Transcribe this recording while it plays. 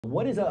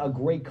What is a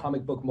great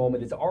comic book moment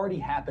that's already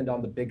happened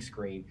on the big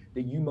screen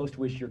that you most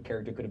wish your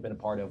character could have been a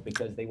part of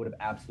because they would have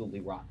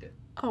absolutely rocked it?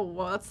 Oh,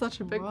 well, that's such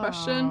a big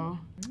question.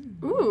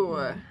 Ooh.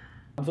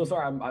 I'm so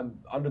sorry. I'm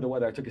under the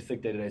weather. I took a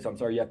sick day today, so I'm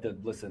sorry you have to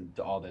listen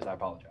to all this. I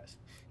apologize.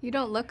 You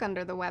don't look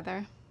under the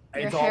weather.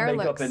 Your It's hair all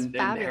makeup looks and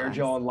hair fabulous.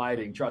 gel and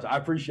lighting. Trust. I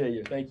appreciate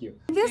you. Thank you.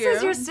 This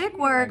is your sick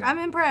work. I'm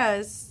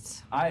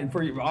impressed.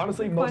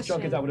 Honestly, most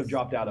junkets I would have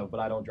dropped out of, but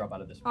I don't drop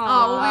out of this one.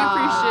 Oh, we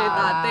appreciate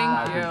that. I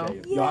Thank you.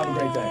 appreciate you. Y'all have a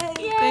great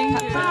day. Yay.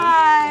 Thank you.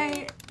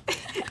 Bye.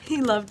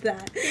 He loved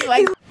that.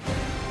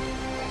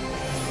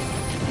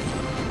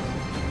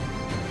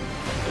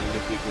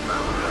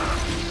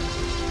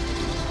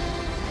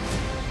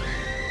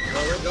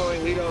 Where we're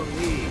going, we don't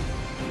need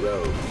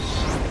roads.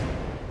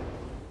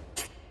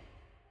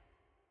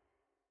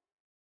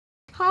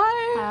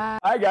 Hi.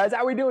 Hi guys,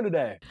 how we doing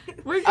today?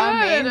 We're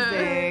good.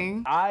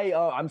 Amazing.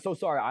 I'm so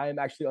sorry. I am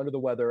actually under the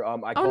weather.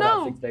 I called out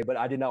no. sick today, but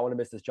I did not want to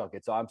miss this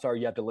junket, so I'm sorry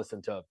you have to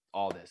listen to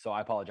all this. So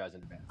I apologize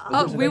in advance.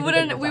 Oh, we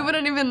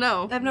wouldn't even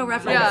know. I have no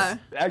reference. Yeah.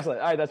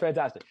 Excellent. All right, that's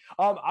fantastic.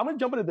 I'm gonna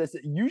jump into this.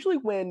 Usually,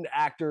 when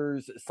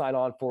actors sign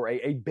on for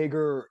a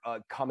bigger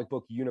comic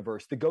book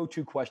universe, the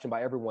go-to question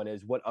by everyone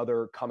is, "What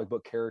other comic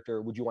book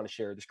character would you want to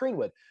share the screen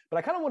with?" But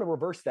I kind of want to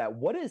reverse that.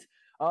 What is,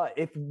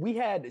 if we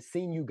had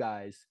seen you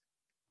guys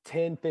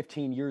 10,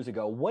 15 years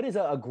ago, what is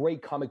a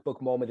great comic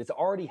book moment that's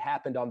already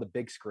happened on the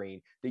big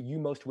screen that you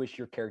most wish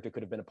your character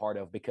could have been a part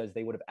of because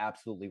they would have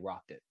absolutely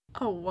rocked it?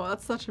 Oh, well,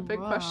 that's such a big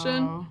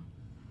question.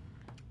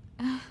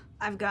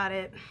 I've got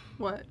it.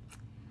 What?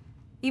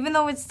 Even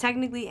though it's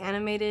technically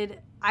animated,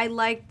 I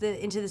like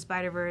the Into the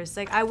Spider-Verse.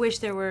 Like, I wish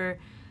there were,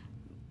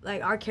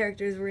 like, our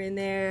characters were in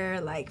there,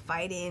 like,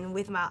 fighting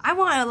with Miles. I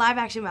want a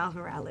live-action Miles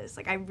Morales.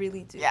 Like, I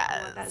really do. Yes.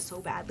 I want that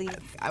so badly.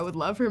 I would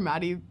love for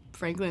Maddie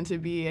Franklin to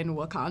be in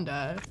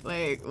Wakanda.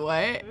 Like,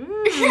 what?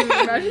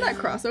 Imagine that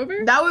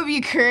crossover. That would be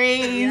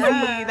crazy.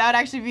 Yeah. That would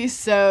actually be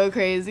so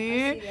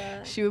crazy. I see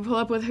that. She would pull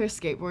up with her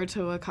skateboard to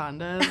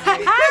Wakanda.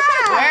 Like,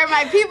 where are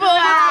my people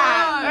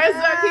at? Where's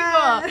my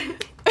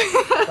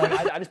people?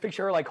 Like, I just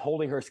picture her like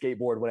holding her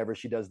skateboard whenever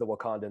she does the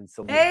Wakandan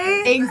salute.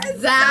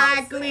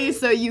 Exactly.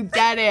 So you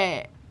get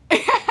it.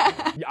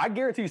 Yeah, I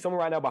guarantee you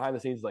someone right now behind the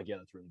scenes is like, yeah,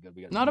 that's really good.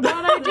 We got Not a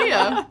bad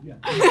idea.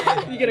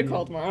 You get a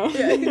call tomorrow.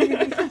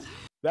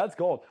 That's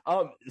gold.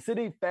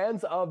 Sydney,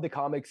 fans of the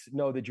comics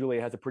know that Julia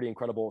has a pretty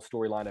incredible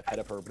storyline ahead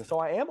of her. But so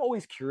I am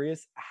always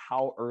curious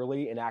how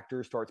early an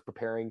actor starts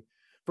preparing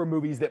for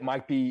movies that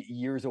might be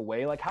years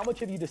away. Like, how much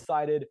have you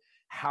decided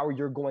how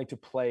you're going to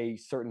play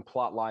certain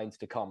plot lines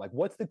to come? Like,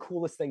 what's the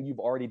coolest thing you've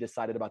already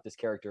decided about this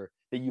character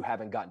that you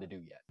haven't gotten to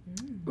do yet?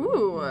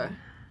 Ooh.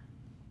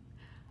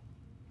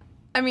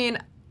 I mean,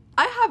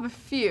 I have a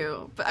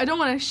few, but I don't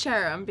want to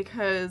share them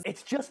because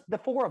It's just the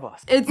four of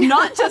us. it's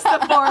not just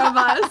the four of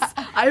us.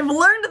 I've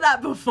learned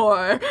that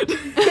before.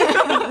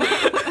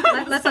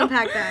 Let's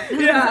unpack that.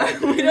 Yeah,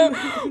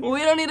 we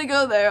don't need to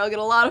go there. I'll get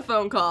a lot of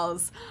phone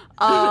calls.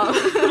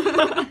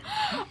 I'm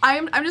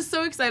just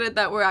so excited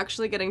that we're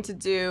actually getting to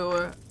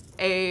do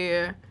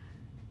a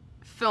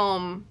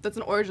film that's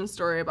an origin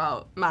story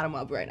about Madam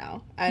Web right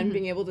now, and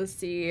being able to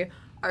see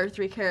our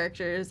three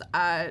characters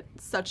at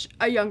such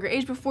a younger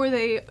age before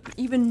they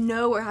even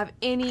know or have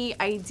any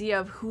idea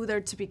of who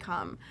they're to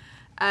become.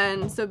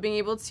 And so being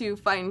able to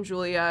find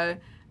Julia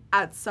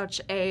at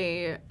such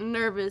a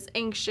nervous,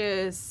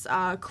 anxious,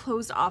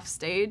 closed off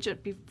stage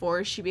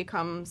before she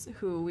becomes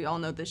who we all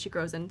know that she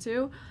grows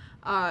into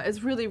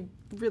is really,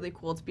 really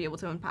cool to be able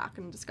to unpack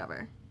and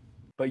discover.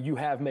 But you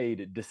have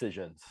made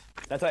decisions.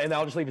 And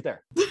I'll just leave it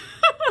there.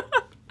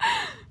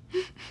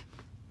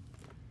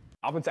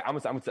 I'm gonna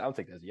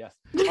take this. Yes.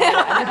 I'm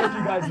gonna get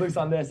you guys loose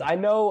on this. I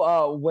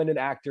know when an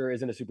actor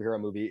is in a superhero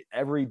movie,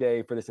 every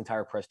day for this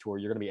entire press tour,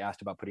 you're gonna be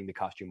asked about putting the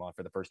costume on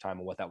for the first time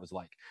and what that was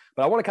like.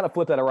 But I want to kind of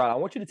flip that around. I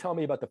want you to tell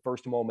me about the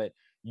first moment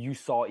you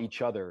saw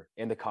each other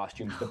in the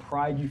costumes, the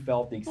pride you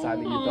felt, the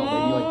excitement you felt,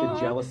 maybe like the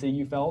jealousy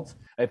you felt.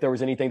 If there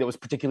was anything that was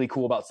particularly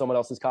cool about someone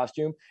else's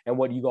costume, and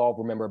what you all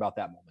remember about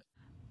that moment.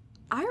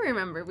 I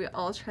remember we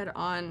all tried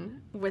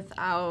on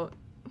without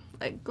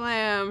like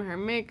glam, her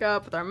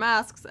makeup, with our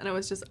masks, and it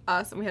was just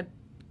us, and we had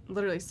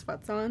literally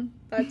sweats on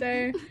that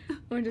day.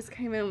 We just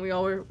came in, we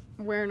all were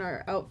wearing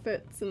our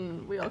outfits,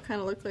 and we all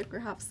kind of looked like we're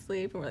half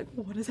asleep, and we're like,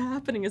 what is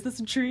happening? Is this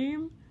a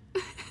dream?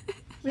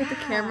 We had the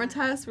camera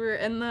test. We were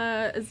in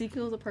the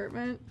Ezekiel's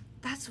apartment.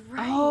 That's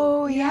right.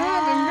 Oh, yeah.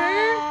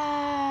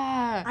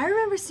 I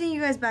remember seeing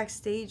you guys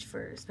backstage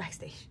first.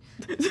 Backstage.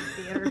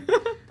 Theater.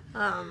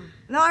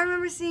 No, I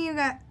remember seeing you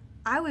guys.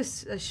 I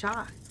was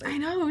shocked. I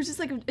know, it was just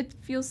like, it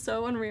feels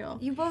so unreal.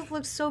 You both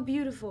looked so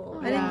beautiful,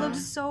 and it looked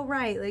so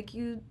right. Like,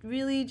 you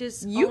really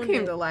just You owned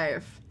came it. to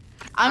life.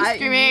 I'm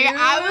screaming.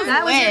 I was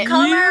That was lit. your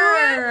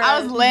color. I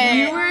was lit.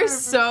 You were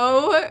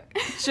so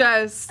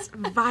just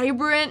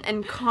vibrant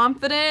and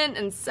confident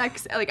and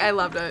sexy. Like, I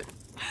loved it.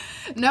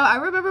 No, I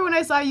remember when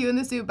I saw you in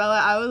the suit, Bella,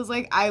 I was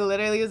like, I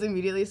literally was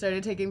immediately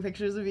started taking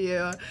pictures of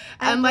you.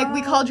 And like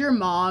we called your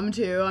mom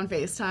too on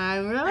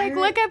FaceTime. We were like,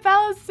 look at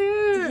Bella's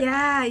suit.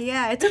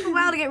 Yeah. It took a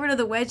while to get rid of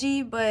the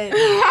wedgie, but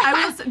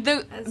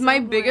my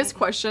biggest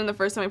question the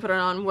first time I put it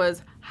on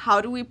was,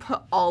 how do we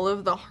put all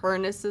of the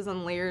harnesses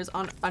and layers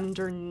on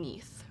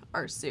underneath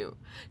our suit?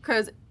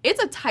 Because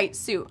it's a tight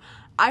suit.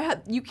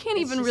 You can't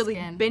even really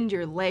bend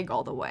your leg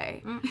all the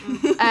way.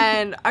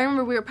 And I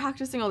remember we were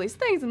practicing all these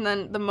things, and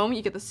then the moment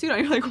you get the suit on,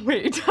 you're like,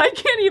 wait, I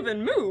can't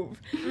even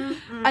move.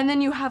 And then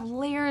you have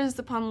layers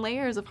upon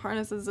layers of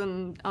harnesses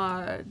and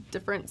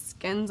different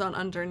skins on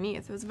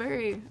underneath. It was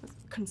very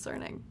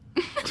concerning.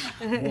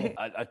 Well,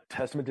 a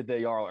testament that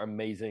they are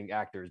amazing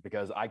actors,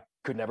 because I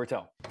could never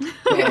tell.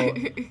 So,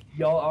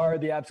 y'all are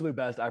the absolute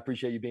best. I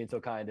appreciate you being so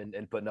kind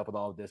and putting up with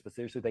all of this. But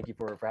seriously, thank you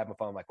for having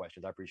fun with my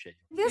questions. I appreciate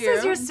you. This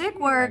is your sick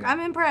work.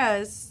 I'm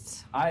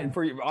impressed.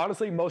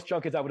 Honestly, most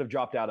junkets I would have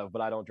dropped out of,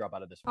 but I don't drop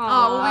out of this one.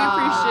 Oh, we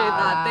appreciate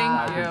that.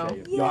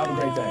 Thank you. Y'all have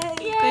a great day.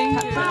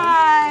 Thank you.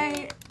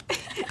 Bye.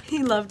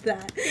 He loved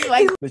that.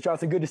 Ms.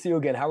 Johnson, good to see you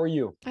again. How are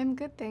you? I'm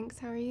good, thanks.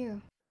 How are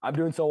you? I'm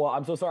doing so well.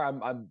 I'm so sorry.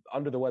 I'm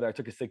under the weather. I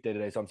took a sick day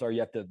today, so I'm sorry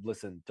you have to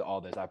listen to all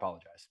this. I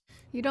apologize.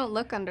 You don't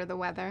look under the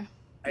weather.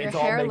 Your It's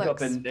hair all makeup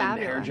looks and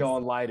hair gel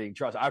and lighting.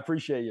 Trust. I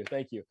appreciate you.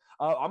 Thank you.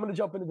 I'm going to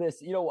jump into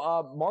this.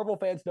 Marvel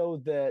fans know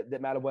that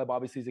Madam Web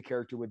obviously is a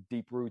character with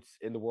deep roots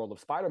in the world of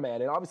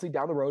Spider-Man. And obviously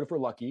down the road, if we're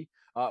lucky,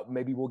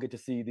 maybe we'll get to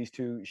see these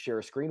two share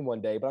a screen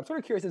one day. But I'm sort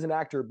of curious as an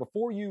actor,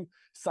 before you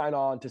sign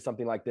on to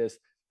something like this,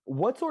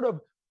 what sort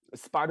of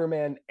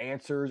Spider-Man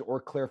answers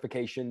or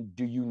clarification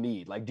do you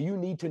need? Like, do you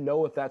need to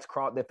know if that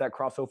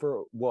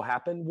crossover will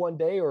happen one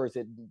day, or is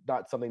it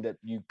not something that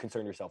you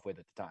concern yourself with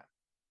at the time?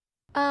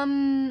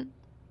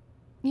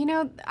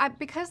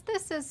 Because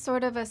this is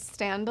sort of a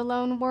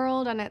standalone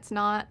world, and it's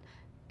not,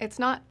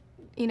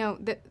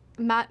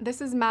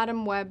 this is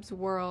Madam Web's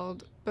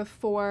world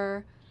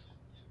before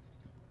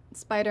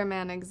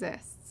Spider-Man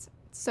exists.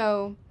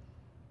 So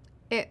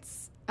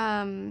it's,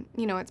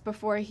 it's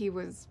before he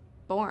was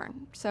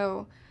born.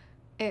 So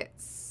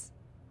it's,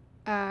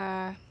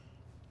 I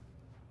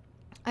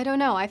don't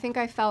know. I think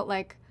I felt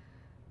like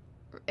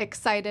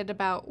excited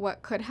about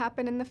what could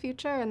happen in the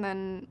future, and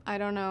then I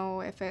don't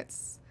know if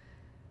it's,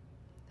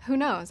 who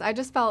knows? I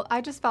just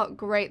felt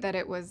great that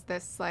it was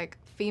this like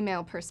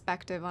female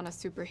perspective on a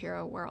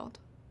superhero world.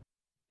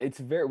 It's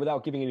very,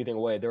 without giving anything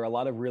away, there are a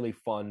lot of really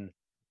fun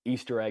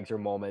Easter eggs or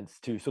moments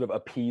to sort of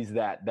appease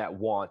that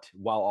want,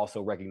 while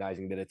also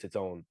recognizing that it's its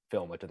own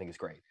film, which I think is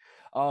great.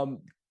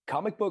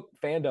 Comic book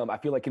fandom, I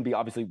feel like, can be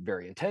obviously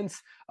very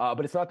intense,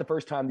 but it's not the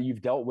first time that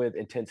you've dealt with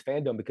intense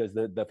fandom, because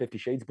the 50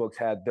 Shades books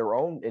had their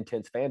own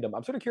intense fandom.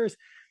 I'm sort of curious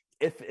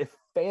if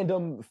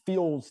fandom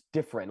feels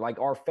different. Like,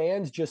 are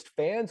fans just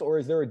fans, or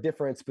is there a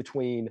difference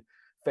between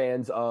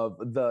fans of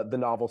the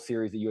novel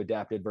series that you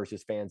adapted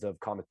versus fans of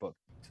comic book?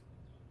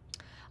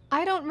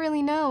 I don't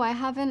really know. I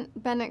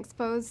haven't been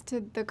exposed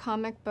to the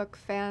comic book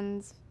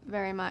fans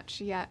very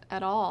much yet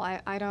at all.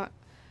 I don't,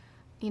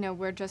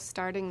 we're just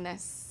starting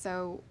this,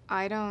 so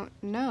I don't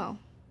know.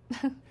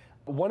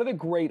 One of the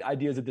great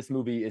ideas of this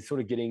movie is sort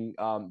of getting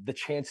the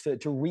chance to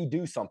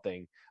redo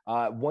something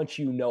once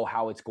you know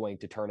how it's going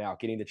to turn out,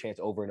 getting the chance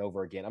over and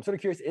over again. I'm sort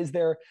of curious, is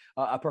there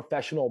a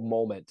professional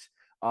moment,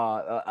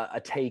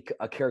 a take,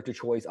 a character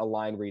choice, a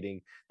line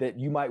reading that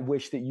you might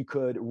wish that you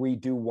could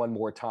redo one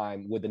more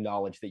time with the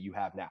knowledge that you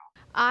have now?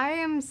 I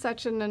am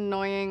such an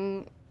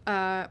annoying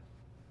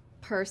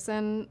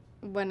person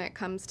when it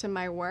comes to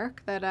my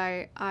work that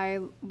I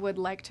would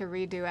like to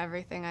redo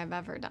everything I've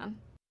ever done.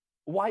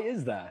 Why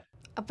is that?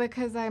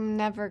 Because I'm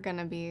never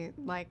gonna be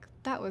like,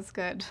 that was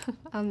good.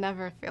 I'll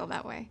never feel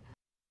that way.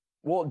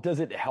 Well, does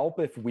it help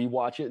if we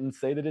watch it and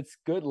say that it's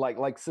good?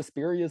 Like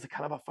Suspiria is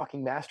kind of a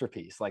fucking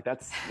masterpiece. Like,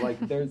 that's like,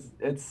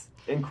 it's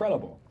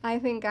incredible. I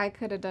think I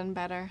could have done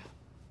better.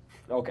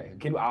 Okay,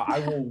 I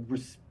will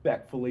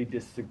respectfully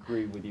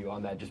disagree with you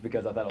on that, just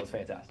because I thought it was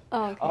fantastic.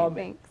 Oh, okay,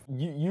 thanks.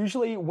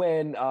 Usually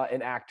when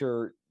an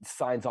actor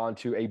signs on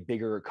to a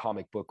bigger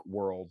comic book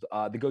world,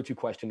 the go-to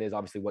question is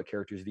obviously what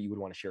characters that you would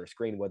want to share a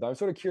screen with. I'm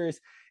sort of curious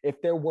if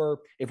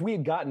we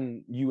had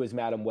gotten you as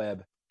Madam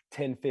Web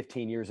 10,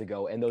 15 years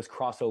ago, and those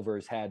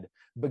crossovers had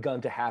begun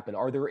to happen,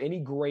 are there any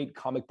great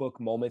comic book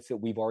moments that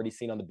we've already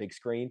seen on the big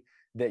screen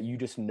that you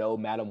just know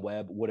Madam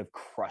Web would have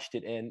crushed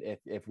it in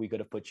if we could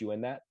have put you in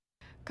that?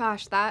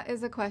 Gosh, that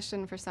is a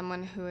question for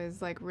someone who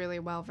is like really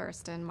well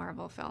versed in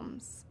Marvel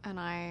films, and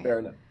Fair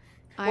enough.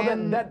 I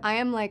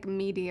am like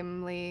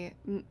mediumly,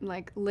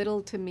 like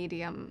little to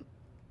medium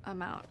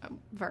amount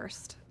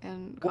versed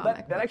in comic.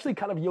 Well, that actually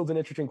kind of yields an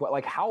interesting question.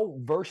 Like, how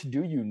versed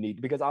do you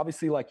need? Because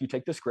obviously, like, you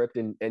take the script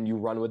and you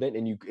run with it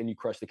and you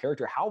crush the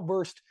character. How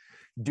versed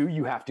do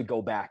you have to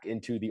go back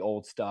into the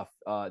old stuff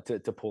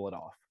to pull it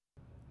off?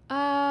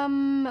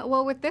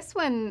 Well, with this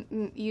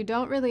one, you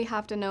don't really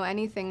have to know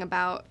anything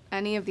about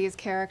any of these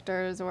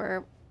characters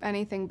or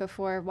anything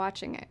before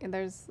watching it.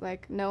 There's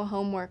like no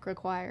homework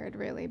required,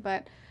 really.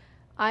 But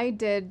I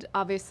did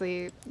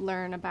obviously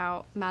learn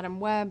about Madam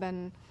Web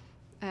and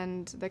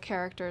and the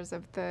characters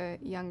of the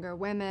younger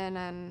women,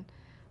 and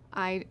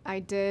I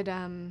did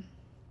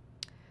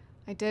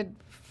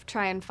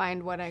try and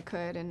find what I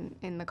could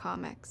in the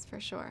comics for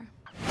sure.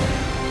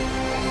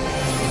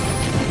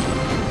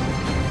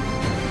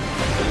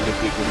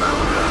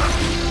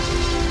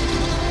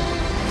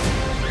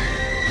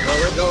 Where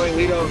we're going,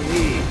 we don't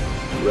need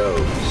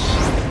roads.